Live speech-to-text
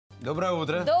Доброе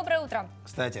утро. Доброе утро.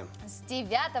 Кстати. С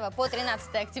 9 по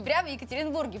 13 октября в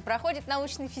Екатеринбурге проходит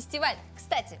научный фестиваль.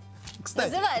 Кстати.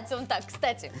 Называется он так,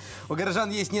 кстати. У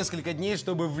горожан есть несколько дней,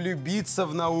 чтобы влюбиться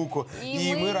в науку.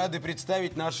 И мы рады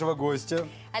представить нашего гостя.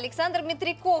 Александр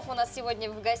Метряков у нас сегодня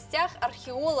в гостях.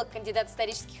 Археолог, кандидат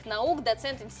исторических наук,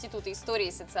 доцент Института истории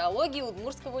и социологии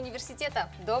Удмуртского университета.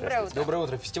 Доброе утро. Доброе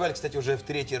утро. Фестиваль, кстати, уже в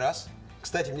 3-й раз.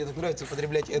 Кстати, мне так нравится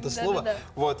употреблять это слово. Да.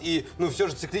 Вот, и, все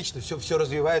же циклично, все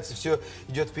развивается, все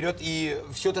идет вперед, и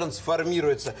все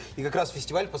трансформируется. И как раз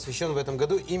фестиваль посвящен в этом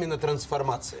году именно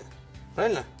трансформации.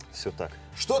 Правильно? Все так.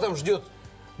 Что там ждет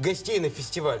гостей на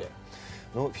фестивале?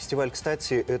 Ну, фестиваль,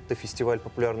 кстати, это фестиваль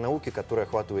популярной науки, который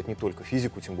охватывает не только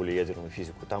физику, тем более ядерную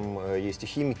физику. Там есть и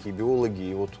химики, и биологи,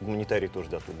 и вот гуманитарии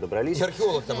тоже тут добрались. И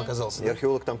археолог там оказался. И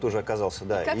археолог там тоже оказался,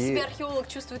 да. Как себя археолог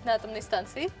чувствует на атомной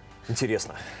станции?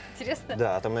 Интересно. Интересно?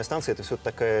 Да, атомная станция — это все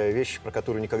такая вещь, про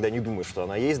которую никогда не думаешь, что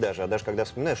она есть даже, а даже когда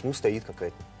вспоминаешь, стоит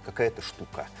какая-то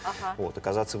штука. Ага. Вот,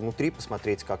 оказаться внутри,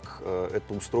 посмотреть, как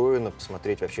это устроено,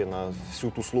 посмотреть вообще на всю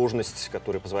ту сложность,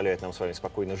 которая позволяет нам с вами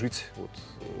спокойно жить, вот,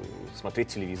 смотреть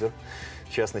телевизор,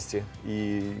 в частности,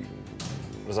 и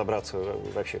разобраться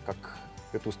вообще, как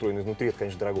это устроено изнутри, это,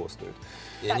 конечно, дорого стоит.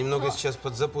 Я немного сейчас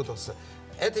подзапутался.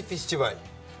 Это фестиваль.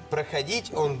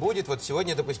 Проходить он будет вот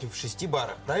сегодня, допустим, в 6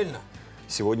 барах, правильно?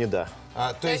 Сегодня да.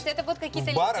 То есть это будут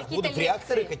какие-то в барах будут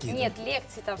реакторы какие-то? Нет,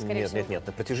 лекции там, скорее всего. Нет.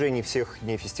 На протяжении всех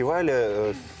дней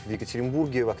фестиваля в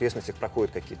Екатеринбурге, в окрестностях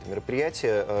проходят какие-то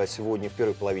мероприятия. Сегодня в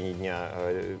первой половине дня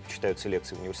читаются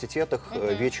лекции в университетах.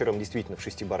 Вечером действительно в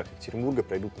 6 барах Екатеринбурга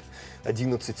пройдут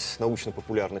 11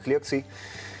 научно-популярных лекций.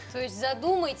 То есть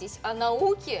задумайтесь о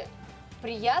науке,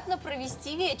 приятно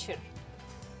провести вечер.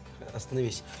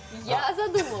 Остановись. Я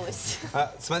задумалась.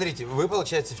 Смотрите, вы,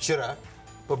 получается, вчера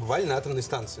побывали на атомной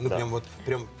станции. Ну, да.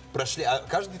 прям прошли. А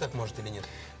каждый так может или нет?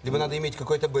 Либо надо иметь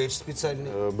какой-то бейдж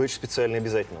специальный? Бейдж специальный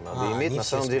обязательно надо иметь. На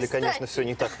самом деле, конечно, все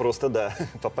не так просто, да.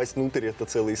 Попасть внутрь — это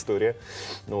целая история.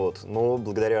 Вот. Но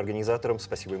благодаря организаторам,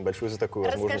 спасибо им большое за такую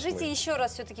возможность. Расскажите еще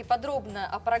раз все-таки подробно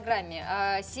о программе.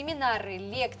 Семинары,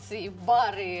 лекции,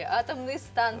 бары, атомные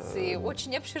станции.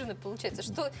 Очень обширно получается.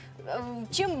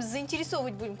 Чем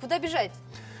заинтересовывать будем? Куда бежать?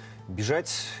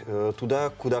 Бежать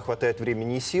туда, куда хватает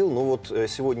времени и сил. Ну вот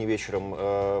сегодня вечером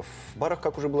в барах,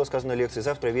 как уже было сказано, лекции.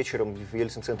 Завтра вечером в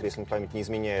Ельцин-центре, если память не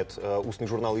изменяет, устный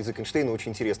журнал «Язык Эйнштейна».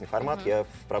 Очень интересный формат. Я,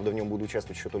 правда, в нем буду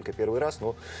участвовать еще только первый раз,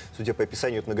 но, судя по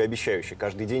описанию, это многообещающе.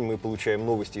 Каждый день мы получаем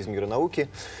новости из мира науки.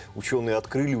 Ученые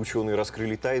открыли, ученые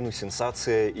раскрыли тайну,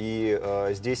 сенсация.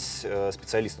 И здесь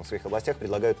специалисты в своих областях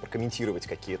предлагают прокомментировать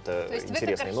какие-то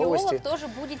интересные новости. То есть вы, как археолог, тоже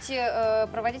будете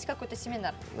проводить какой-то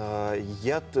семинар?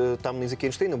 Я там на языке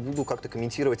Эйнштейна буду как-то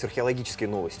комментировать археологические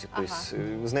новости. То есть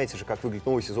вы знаете же, как выглядит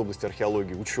новость из области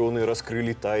археологии. Ученые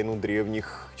раскрыли тайну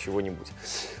древних чего-нибудь.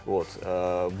 Вот.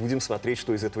 Будем смотреть,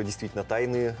 что из этого действительно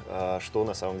тайны, что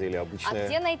на самом деле обычное. А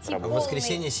где найти В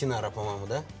воскресенье Синара, по-моему,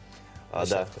 да?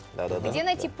 Да. Где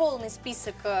найти полный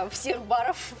список всех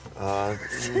баров?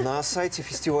 На сайте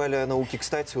фестиваля науки,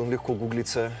 кстати, он легко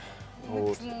гуглится.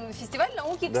 Вот. Фестиваль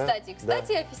науки, кстати.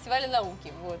 Кстати, о фестивале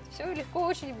науки. Вот. Все легко,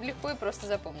 очень легко и просто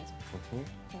запомнить.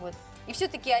 Вот. И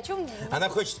все-таки о чем... Она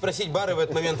хочет спросить, бары в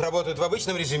этот момент работают в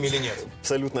обычном режиме или нет?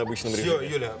 Абсолютно обычном режиме. Все,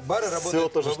 Юля, бары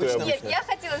работают в обычном. Нет, я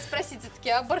хотела спросить все-таки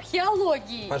об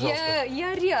археологии и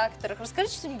о реакторах.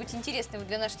 Расскажите что-нибудь интересное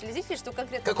для наших телезрителей, что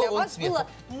конкретно для вас было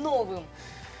новым.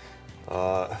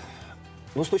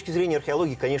 Ну, с точки зрения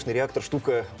археологии, конечно, реактор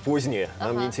штука поздняя,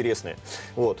 нам неинтересная.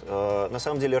 Вот. На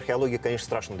самом деле археология, конечно,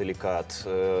 страшно далека от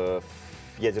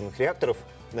ядерных реакторов,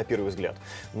 на первый взгляд.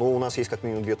 Но у нас есть как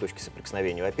минимум 2 точки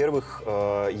соприкосновения. Во-первых,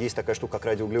 есть такая штука, как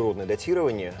радиоуглеродное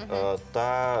датирование.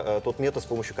 Тот метод, с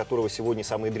помощью которого сегодня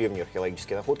самые древние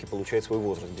археологические находки получают свой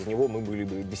возраст. Без него мы были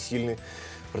бы бессильны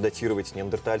продатировать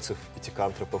неандертальцев,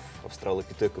 пятикантропов,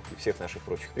 австралопитеков и всех наших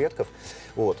прочих предков.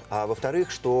 Вот. А во-вторых,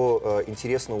 что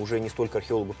интересно уже не столько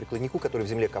археологу-прикладнику, который в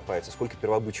земле копается, сколько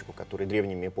первобытчику, который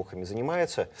древними эпохами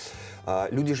занимается.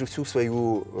 Люди же всю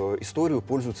свою историю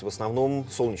пользуются в основном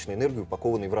солнечной энергией,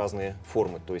 упакованной в разные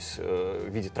формы. То есть в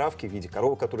виде травки, в виде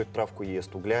коровы, которая эту травку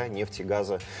ест, угля, нефти,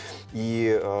 газа.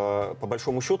 И по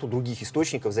большому счету других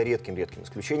источников, за редким-редким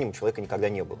исключением, у человека никогда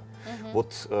не было.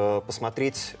 Вот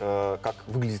посмотреть, как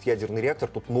выглядит ядерный реактор,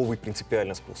 тут новый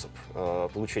принципиальный способ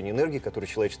получения энергии, который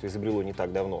человечество изобрело не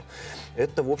так давно.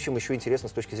 Это, в общем, еще интересно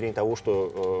с точки зрения того,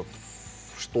 что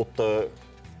что-то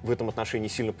в этом отношении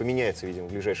сильно поменяется, видимо,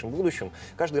 в ближайшем будущем.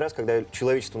 Каждый раз, когда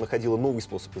человечество находило новый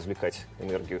способ извлекать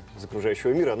энергию из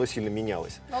окружающего мира, оно сильно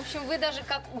менялось. В общем, вы даже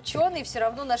как ученый все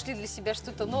равно нашли для себя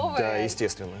что-то новое. Да,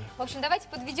 естественно. В общем, давайте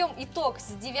подведем итог.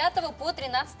 С 9 по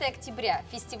 13 октября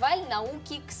фестиваль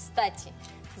науки «Кстати».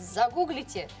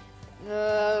 Загуглите,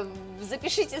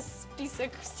 Запишите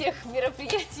список всех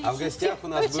мероприятий. А в гостях у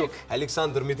нас был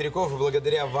Александр Метряков, и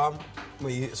благодаря вам,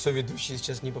 мои соведущие,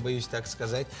 сейчас не побоюсь так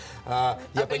сказать, я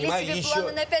понимаю себе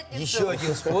планы на пятницу.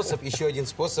 еще один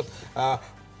способ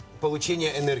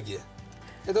получения энергии.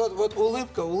 Это вот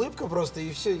улыбка просто,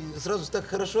 и все, и сразу так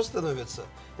хорошо становится.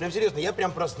 Прям серьезно, я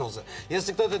прям проснулся.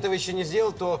 Если кто-то этого еще не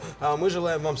сделал, то мы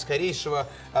желаем вам скорейшего,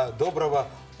 доброго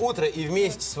утра. И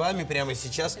вместе с вами прямо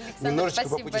сейчас Александр, немножечко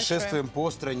спасибо попутешествуем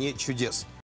по стране чудес.